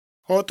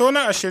Hoto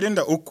na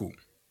 23.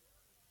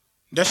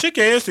 Da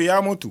shike Yesu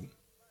ya mutu,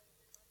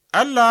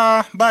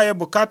 Allah ba ya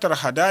bukatar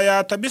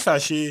hadaya ta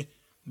bisashe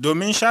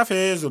domin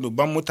shafe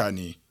zunuban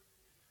mutane.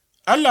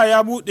 Allah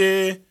ya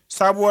buɗe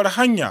sabuwar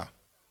hanya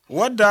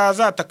wadda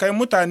za ta kai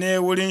mutane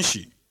wurin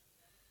shi.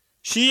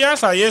 Shi ya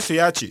sa Yesu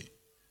ya ce,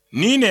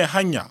 Ni ne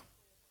hanya.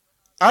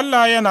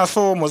 Allah yana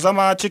so mu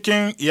zama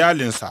cikin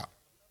iyalinsa.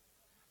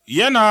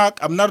 Yana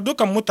ƙamnar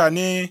dukan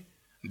mutane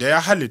da ya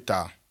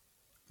halitta,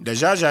 da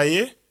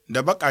jajaye,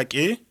 da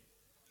baƙaƙe,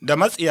 da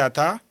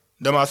matsiyata,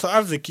 da masu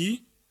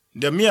arziki,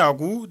 da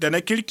miyagu, da na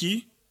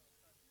kirki,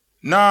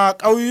 na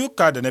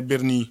ƙauyuka da na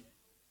birni.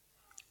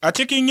 A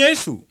cikin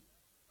Yesu,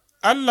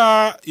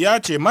 Allah ya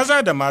ce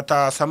maza da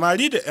mata,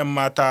 samari da ’yan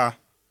mata,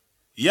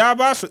 ya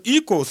ba su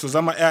iko su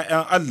zama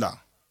 ’ya'yan Allah.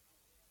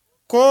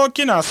 Ko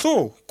kina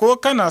so, ko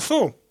kana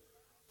so,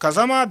 ka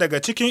zama daga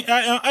cikin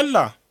 ’ya'yan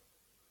Allah?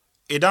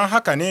 Idan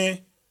haka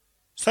ne,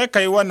 sai ka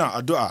yi wannan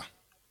addu'a.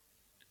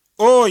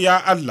 O, ya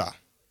Allah,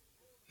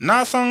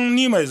 na san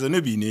ni mai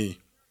zunubi ne,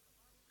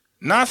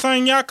 na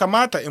san ya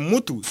kamata in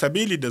mutu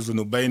sabili da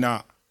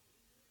zunubaina.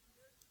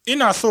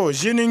 Ina so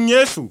jinin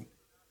Yesu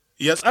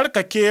ya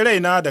tsarkake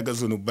raina daga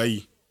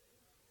zunubai.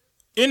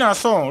 Ina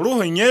son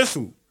Ruhun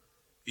Yesu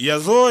ya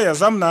zo ya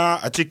zamna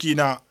a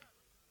cikina.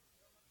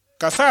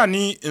 Ka sa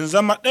ni in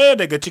zama ɗaya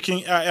daga cikin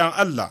 ’ya'yan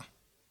Allah,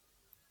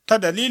 ta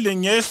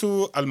dalilin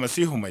Yesu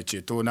Almasihu mai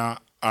cetona.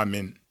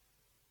 Amin.